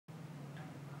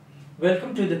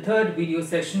Welcome to the third video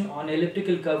session on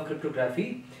elliptical curve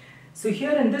cryptography. So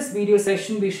here in this video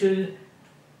session we shall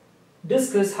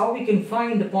discuss how we can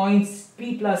find the points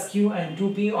p plus q and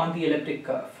 2p on the elliptic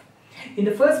curve. In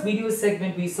the first video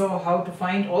segment we saw how to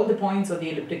find all the points of the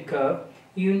elliptic curve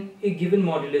in a given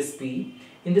modulus p.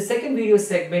 In the second video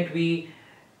segment we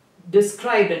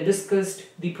described and discussed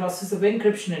the process of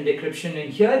encryption and decryption,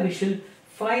 and here we shall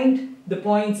find the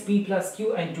points p plus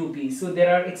q and 2p. So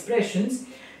there are expressions.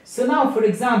 So now, for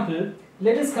example,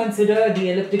 let us consider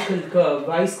the elliptical curve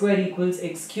y square equals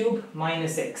x cube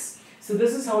minus x. So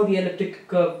this is how the elliptic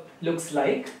curve looks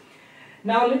like.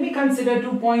 Now let me consider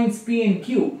 2 points p and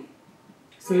q.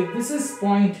 So if this is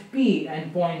point p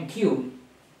and point q,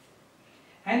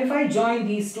 and if I join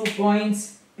these 2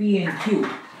 points p and q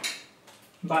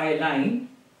by a line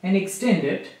and extend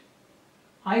it,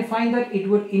 I find that it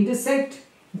would intersect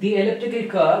the elliptical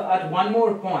curve at one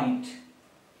more point.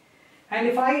 And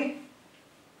if I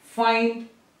find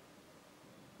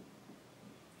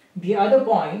the other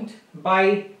point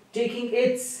by taking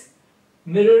its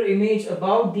mirror image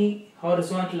above the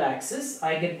horizontal axis,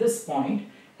 I get this point,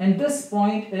 and this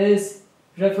point is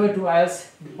referred to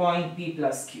as the point p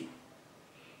plus q.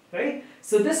 Right?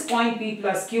 So this point p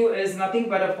plus q is nothing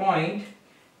but a point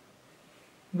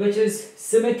which is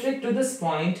symmetric to this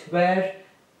point where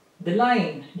the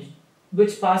line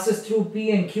which passes through p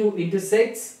and q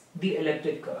intersects the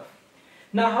elliptic curve.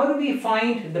 Now how do we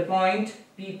find the point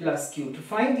p plus q? To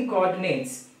find the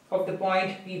coordinates of the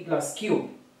point p plus q,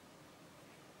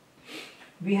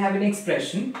 we have an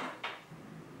expression.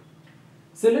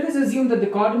 So let us assume that the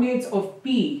coordinates of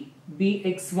p be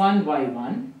x1,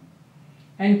 y1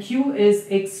 and q is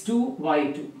x2,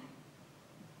 y2.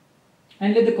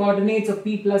 And let the coordinates of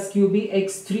p plus q be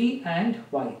x3 and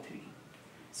y3.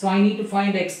 So I need to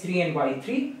find x3 and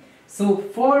y3. So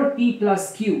for p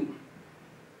plus q,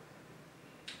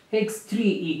 x3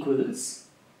 equals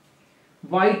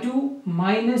y2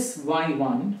 minus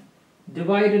y1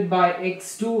 divided by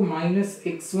x2 minus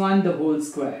x1 the whole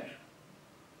square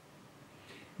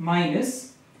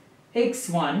minus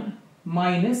x1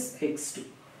 minus x2.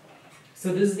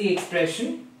 So this is the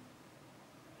expression.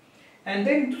 And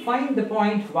then to find the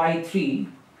point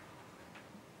y3,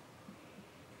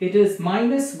 it is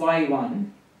minus y1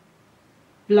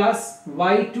 plus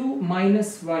y2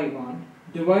 minus y1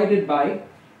 divided by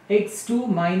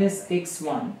x2 minus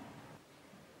x1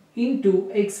 into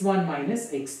x1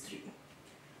 minus x3.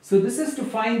 So this is to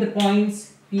find the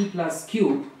points p plus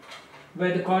q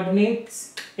where the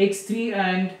coordinates x3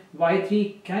 and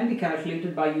y3 can be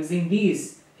calculated by using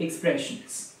these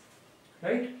expressions.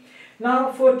 Right?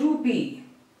 Now for 2p,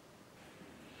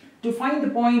 to find the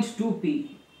point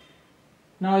 2p,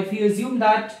 now if you assume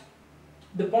that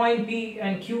the point p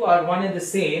and q are one and the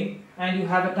same, and you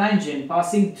have a tangent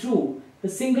passing through a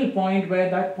single point where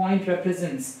that point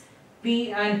represents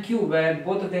p and q, where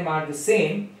both of them are the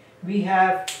same, we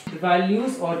have the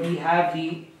values, or we have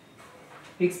the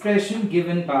expression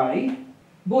given by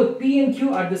both p and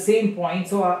q are the same point.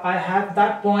 So I have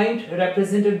that point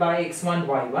represented by x1,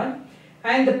 y1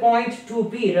 and the point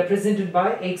 2p represented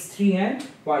by x3 and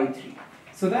y3.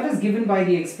 So that is given by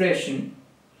the expression.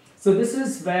 So this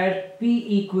is where p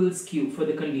equals q for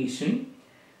the condition.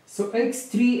 So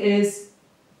x3 is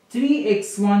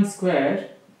 3x1 square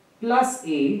plus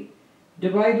a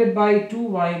divided by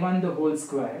 2y1 the whole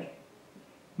square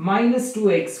minus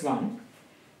 2x1,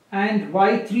 and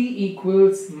y3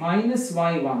 equals minus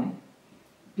y1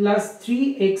 plus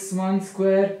 3x1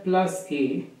 square plus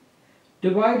a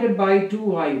divided by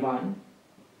 2y1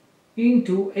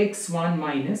 into x1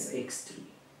 minus x3.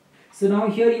 So now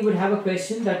here you would have a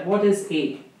question that what is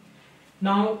a?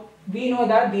 Now we know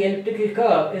that the elliptical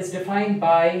curve is defined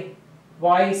by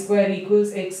y square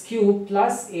equals x cube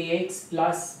plus ax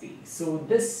plus b. So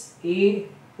this a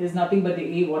is nothing but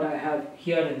the a what I have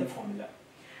here in the formula.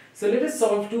 So let us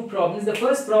solve 2 problems. The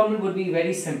first problem would be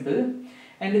very simple,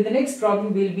 and in the next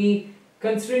problem we will be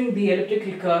considering the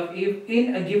elliptical curve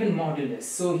in a given modulus.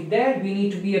 So there we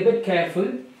need to be a bit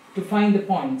careful to find the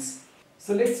points.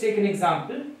 So let's take an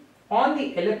example. On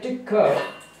the elliptic curve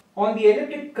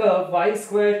y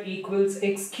square equals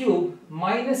x cube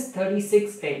minus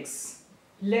 36x,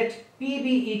 let p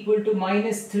be equal to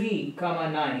minus 3 comma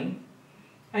 9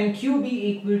 and q be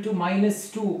equal to minus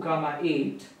 2 comma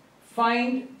 8.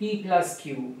 Find p plus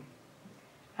q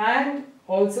and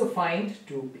also find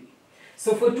 2p.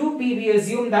 So for 2p we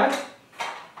assume that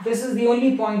this is the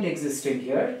only point existing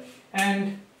here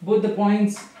and both the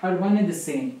points are one and the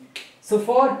same. So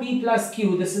for p plus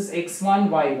q, this is x1,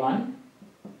 y1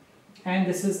 and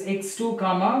this is x2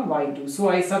 comma y2. So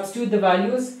I substitute the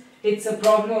values it's a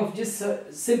problem of just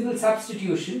simple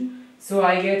substitution. So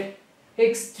I get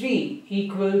x3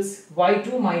 equals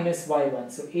y2 minus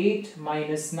y1. So 8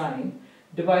 minus 9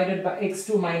 divided by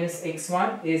x2 minus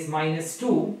x1 is minus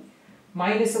 2.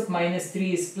 Minus of minus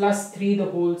 3 is plus 3 the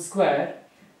whole square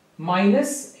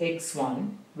minus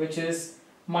x1, which is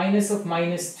minus of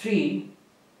minus 3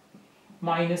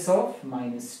 minus of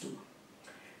minus 2.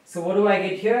 So what do I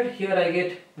get here? Here I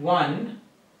get 1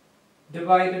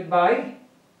 divided by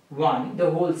 1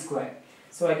 the whole square.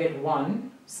 So I get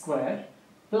 1 square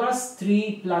plus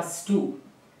 3 plus 2,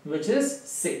 which is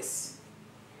 6.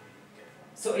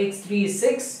 So x3 is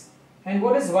 6. And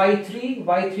what is y3?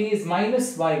 y3 is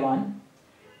minus y1.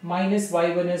 Minus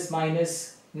y1 is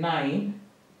minus 9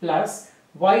 plus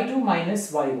y2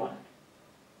 minus y1,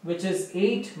 which is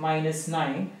 8 minus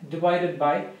 9 divided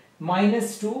by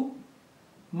minus 2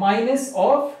 minus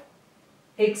of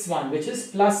x1, which is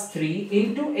plus 3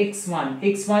 into x1.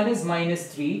 x1 is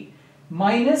minus 3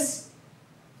 minus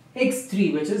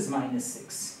x3, which is minus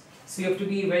 6. So you have to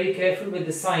be very careful with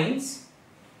the signs.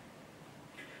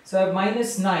 So I have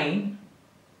minus 9.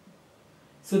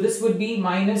 So this would be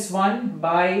minus 1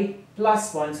 by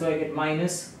plus 1. So I get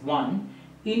minus 1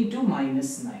 into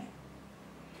minus 9.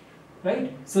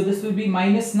 Right? So this will be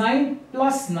minus 9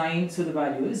 plus 9. So the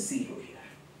value is 0 here.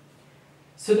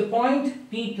 So the point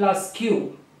P plus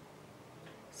Q.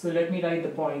 So let me write the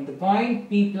point. The point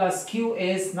P plus Q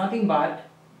is nothing but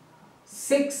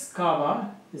 6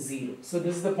 comma 0. So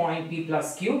this is the point P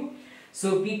plus Q.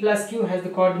 So P plus Q has the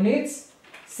coordinates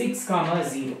 6 comma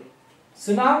 0.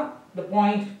 So now the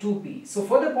point 2P. So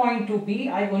for the point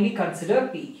 2P, I only consider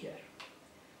P here,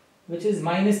 which is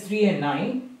minus 3 and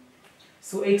 9.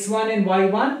 So x1 and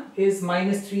y1 is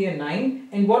minus 3 and 9.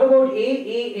 And what about A?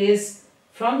 A is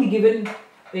from the given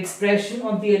expression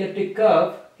of the elliptic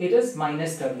curve, it is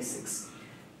minus 36.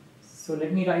 So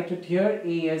let me write it here.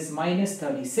 A is minus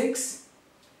 36.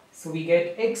 So we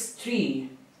get x3,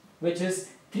 which is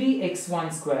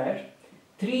 3x1 square.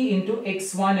 3 into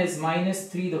x1 is minus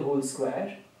 3 the whole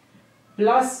square.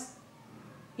 Plus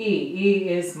A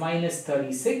is minus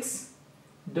 36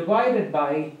 divided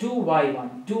by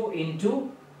 2y1. 2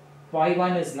 into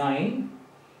y1 is 9,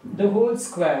 the whole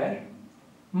square,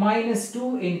 minus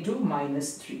 2 into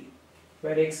minus 3,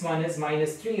 where x1 is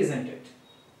minus 3, isn't it?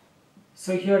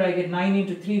 So here I get 9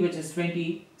 into 3, which is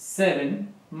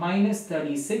 27, minus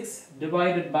 36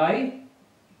 divided by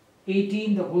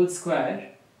 18 the whole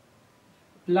square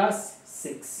plus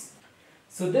 6.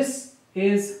 So this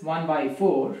is 1 by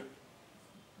 4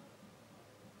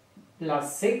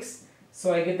 plus 6.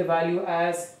 So I get the value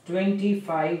as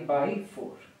 25 by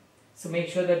 4. So make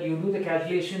sure that you do the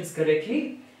calculations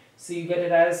correctly. So you get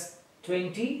it as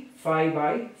 25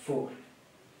 by 4.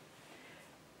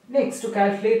 Next, to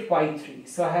calculate y3.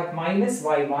 So I have minus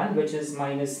y1, which is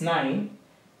minus 9,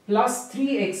 plus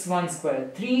 3x1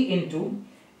 square. 3 into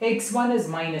x1 is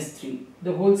minus 3.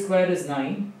 The whole square is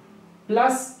 9.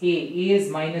 Plus A is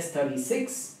minus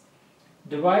 36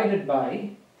 divided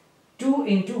by 2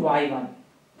 into y1,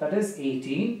 that is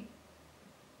 18,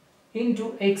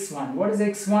 into x1. What is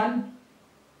x1?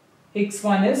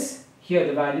 x1 is here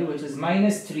the value, which is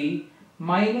minus 3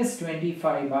 minus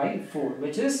 25 by 4,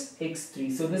 which is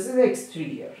x3. So this is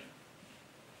x3 here.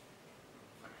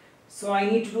 So I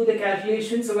need to do the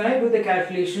calculation. So when I do the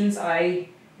calculations, I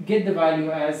get the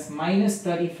value as minus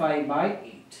 35 by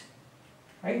 8.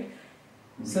 Right?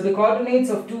 So the coordinates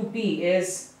of 2P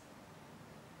is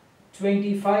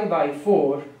 25 by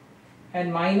 4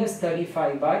 and minus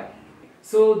 35 by 8.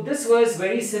 So this was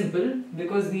very simple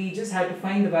because we just had to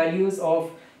find the values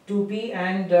of 2P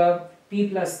and P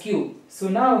plus Q. So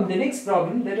now in the next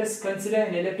problem, let us consider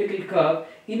an elliptical curve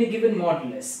in a given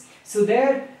modulus. So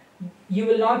there you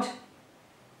will not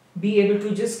be able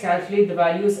to just calculate the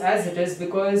values as it is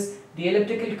because the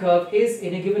elliptical curve is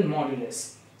in a given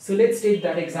modulus. So let's take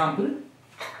that example.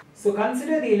 So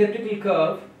consider the elliptical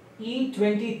curve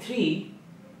E23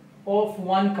 of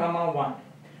 1 comma 1.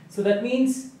 So that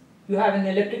means you have an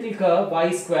elliptical curve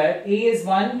y square, a is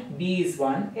 1, b is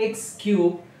 1, x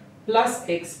cube plus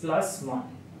x plus 1.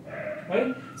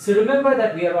 Right? So remember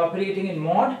that we are operating in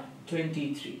mod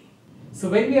 23. So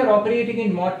when we are operating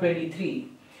in mod 23,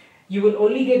 you will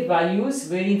only get values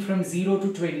varying from 0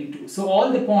 to 22. So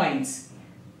all the points,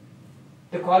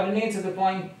 the coordinates of the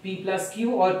point P plus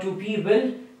Q or 2P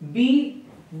will be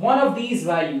one of these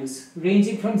values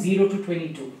ranging from 0 to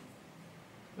 22.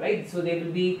 Right? So they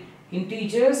will be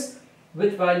integers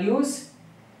with values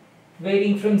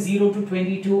varying from 0 to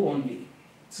 22 only.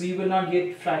 So you will not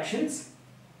get fractions.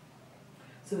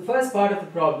 So the first part of the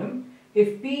problem,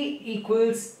 if P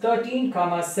equals 13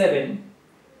 comma 7,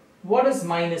 what is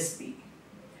minus p?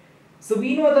 So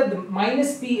we know that the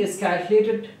minus p is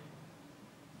calculated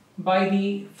by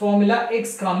the formula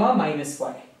x comma minus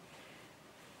y.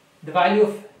 The value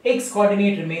of x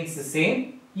coordinate remains the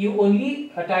same. You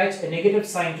only attach a negative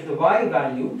sign to the y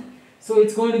value. So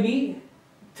it's going to be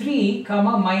 3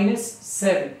 comma minus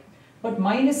 7. But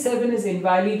minus 7 is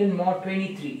invalid in mod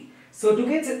 23. So to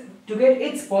get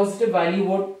its positive value,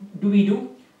 what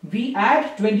do? We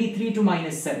add 23 to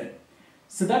minus 7.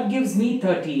 So that gives me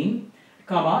 13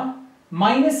 comma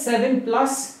minus 7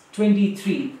 plus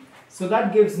 23. So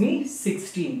that gives me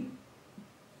 16.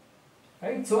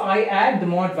 Right? So I add the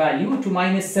mod value to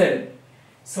minus 7.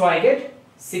 So I get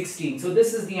 16. So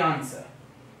this is the answer.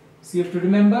 So you have to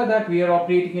remember that we are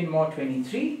operating in mod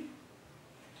 23.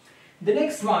 The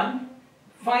next one,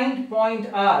 find point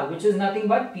R, which is nothing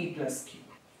but P plus Q,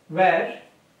 where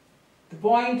the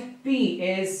point P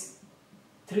is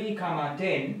 3 comma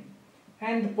 10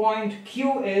 and the point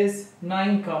Q is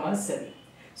 9 comma 7.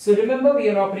 So remember, we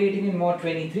are operating in mod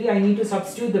 23. I need to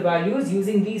substitute the values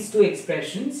using these two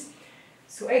expressions.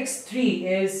 So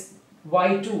x3 is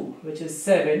y2, which is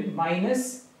 7,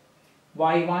 minus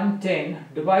y1 10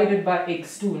 divided by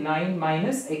x2 9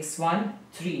 minus x1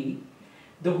 3,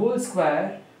 the whole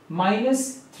square,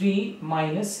 minus 3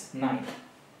 minus 9.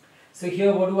 So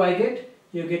here what do I get?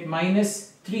 You get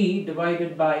minus 3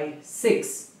 divided by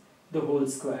 6, the whole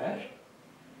square.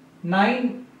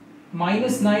 9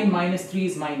 minus 9 minus 3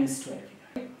 is minus 12.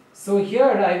 So here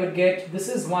I would get, this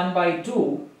is 1 by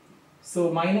 2.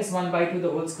 So minus 1 by 2, the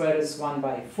whole square is 1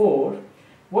 by 4.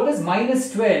 What is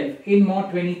minus 12 in mod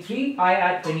 23? I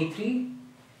add 23.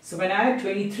 So when I add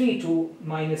 23 to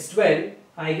minus 12,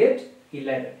 I get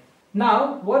 11.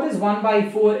 Now, what is 1 by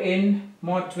 4 in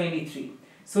mod 23?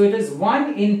 So it is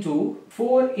 1 into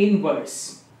 4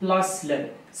 inverse plus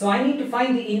 11. So I need to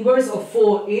find the inverse of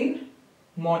 4 in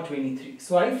mod 23.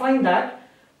 So I find that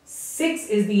 6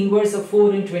 is the inverse of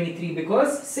 4 in 23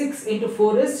 because 6 into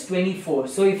 4 is 24.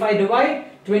 So if I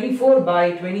divide 24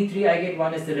 by 23, I get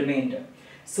 1 as the remainder.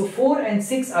 So 4 and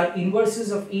 6 are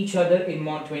inverses of each other in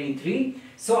mod 23.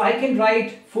 So I can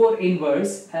write 4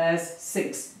 inverse as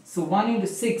 6. So 1 into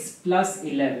 6 plus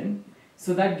 11.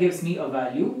 So that gives me a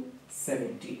value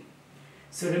 17.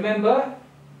 So remember,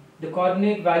 the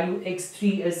coordinate value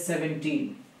x3 is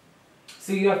 17.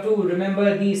 So you have to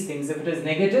remember these things. If it is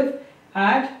negative,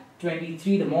 add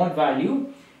 23, the mod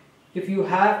value. If you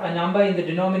have a number in the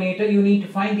denominator, you need to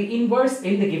find the inverse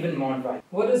in the given mod value.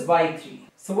 What is y3?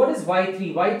 So what is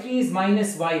y3? y3 is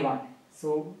minus y1.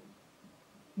 So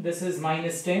this is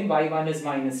minus 10, y1 is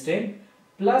minus 10,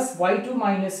 plus y2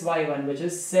 minus y1, which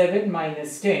is 7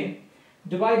 minus 10,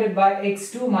 divided by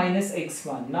x2 minus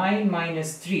x1, 9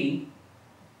 minus 3,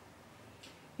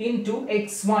 into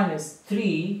x1 is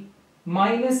 3,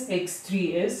 minus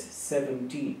x3 is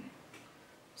 17.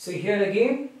 So here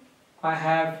again, I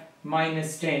have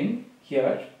minus 10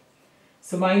 here.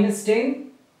 So minus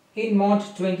 10 in mod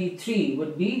 23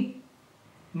 would be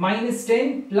minus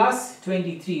 10 plus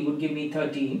 23 would give me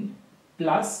 13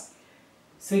 plus.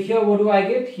 So here what do I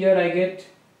get? Here I get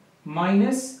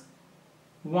minus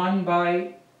 1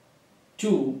 by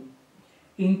 2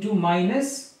 into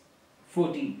minus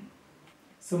 14.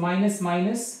 So minus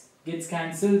minus gets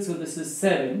cancelled, so this is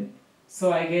 7.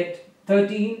 So I get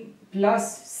 13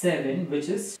 plus 7, which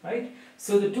is, right?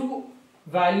 So the two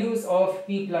values of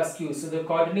P plus Q, so the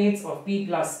coordinates of P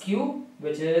plus Q,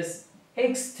 which is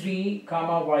x3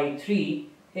 comma y3,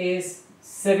 is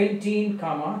 17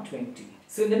 comma 20.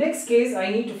 So in the next case, I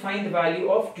need to find the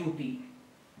value of 2p.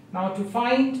 Now to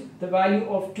find the value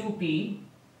of 2p,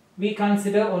 we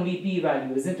consider only p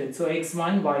value, isn't it? So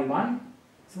x1, y1.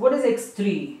 So what is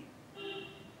x3?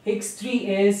 x3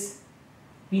 is,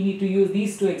 we need to use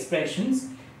these two expressions.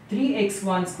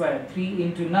 3x1 square, 3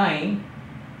 into 9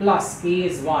 plus a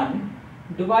is 1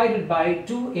 divided by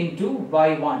 2 into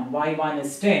y1. y1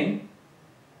 is 10,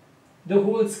 the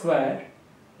whole square,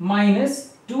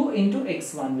 minus 2 into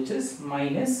x1, which is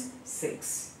minus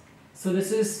 6. So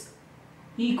this is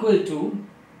equal to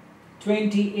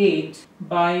 28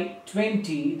 by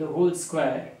 20, the whole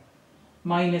square,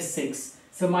 minus 6.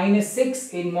 So minus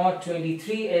 6 in mod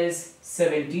 23 is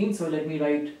 17. So let me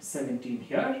write 17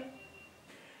 here.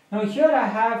 Now here I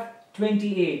have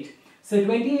 28. So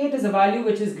 28 is a value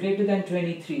which is greater than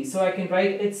 23. So I can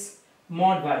write its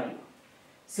mod value.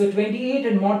 So 28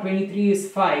 in mod 23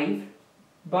 is 5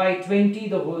 by 20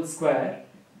 the whole square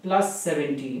plus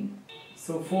 17.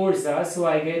 So 4s are, so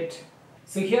I get,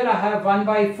 so here I have 1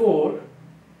 by 4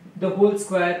 the whole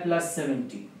square plus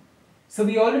 17. So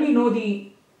we already know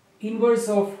the inverse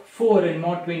of 4 in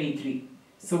mod 23.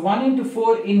 So 1 into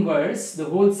 4 inverse, the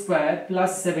whole square,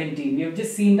 plus 17. We have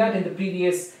just seen that in the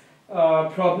previous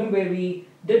problem where we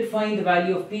did find the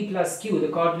value of p plus q, the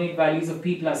coordinate values of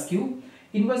p plus q.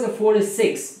 Inverse of 4 is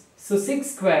 6. So 6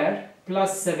 square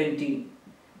plus 17.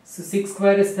 So 6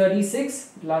 square is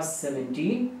 36 plus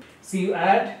 17. So you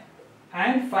add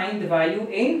and find the value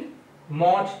in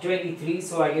mod 23.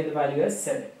 So I get the value as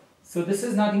 7. So this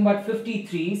is nothing but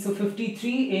 53. So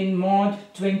 53 in mod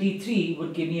 23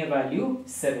 would give me a value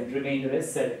 7. Remainder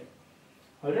is 7.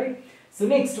 Alright. So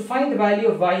next, to find the value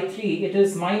of y3, it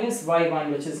is minus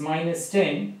y1, which is minus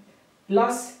 10,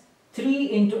 plus 3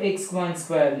 into x1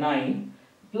 square, 9,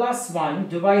 plus 1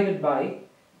 divided by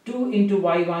 2 into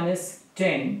y1 is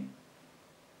 10,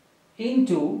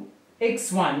 into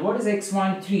x1. What is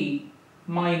x1? 3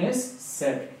 minus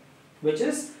 7, which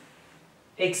is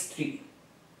x3.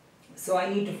 So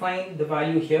I need to find the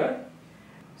value here.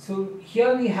 So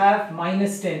here we have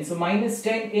minus 10. So minus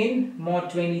 10 in mod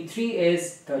 23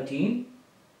 is 13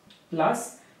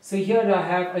 plus. So here I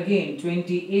have again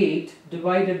 28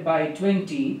 divided by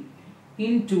 20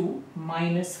 into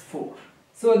minus 4.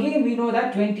 So again we know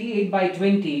that 28 by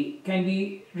 20 can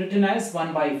be written as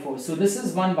 1 by 4. So this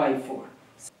is 1 by 4.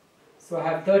 So I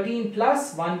have 13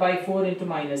 plus 1 by 4 into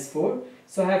minus 4.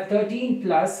 So I have 13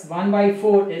 plus 1 by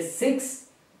 4 is 6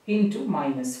 into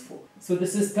minus 4. So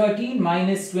this is 13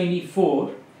 minus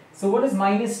 24. So what is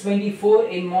minus 24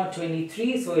 in mod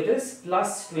 23? So it is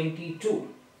plus 22.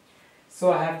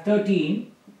 So I have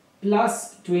 13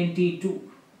 plus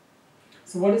 22.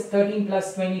 So what is 13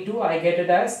 plus 22? I get it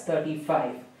as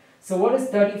 35. So what is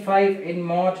 35 in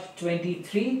mod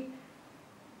 23?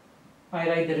 I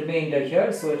write the remainder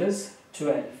here. So it is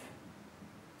 12.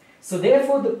 So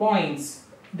therefore the points,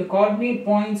 the coordinate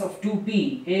points of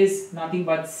 2p is nothing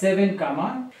but 7,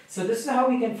 comma. So this is how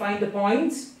we can find the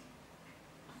points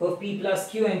of p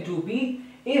plus q and 2p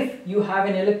if you have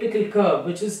an elliptical curve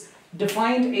which is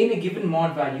defined in a given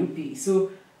mod value p.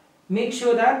 So make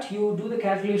sure that you do the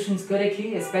calculations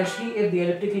correctly, especially if the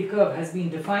elliptical curve has been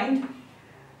defined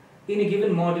in a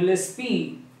given modulus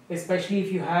p, especially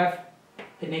if you have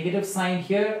a negative sign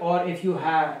here, or if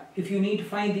you need to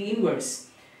find the inverse.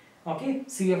 Okay,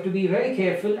 so you have to be very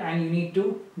careful and you need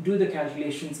to do the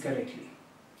calculations correctly.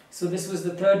 So this was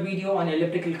the third video on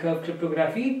elliptical curve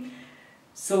cryptography.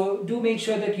 So do make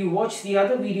sure that you watch the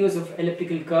other videos of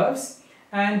elliptical curves,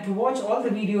 and to watch all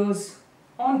the videos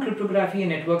on cryptography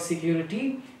and network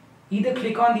security, either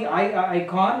click on the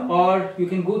icon or you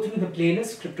can go through the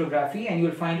playlist cryptography and you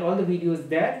will find all the videos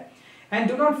there. And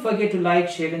do not forget to like,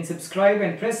 share and subscribe,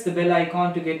 and press the bell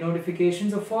icon to get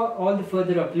notifications of all the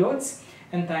further uploads.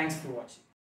 And thanks for watching.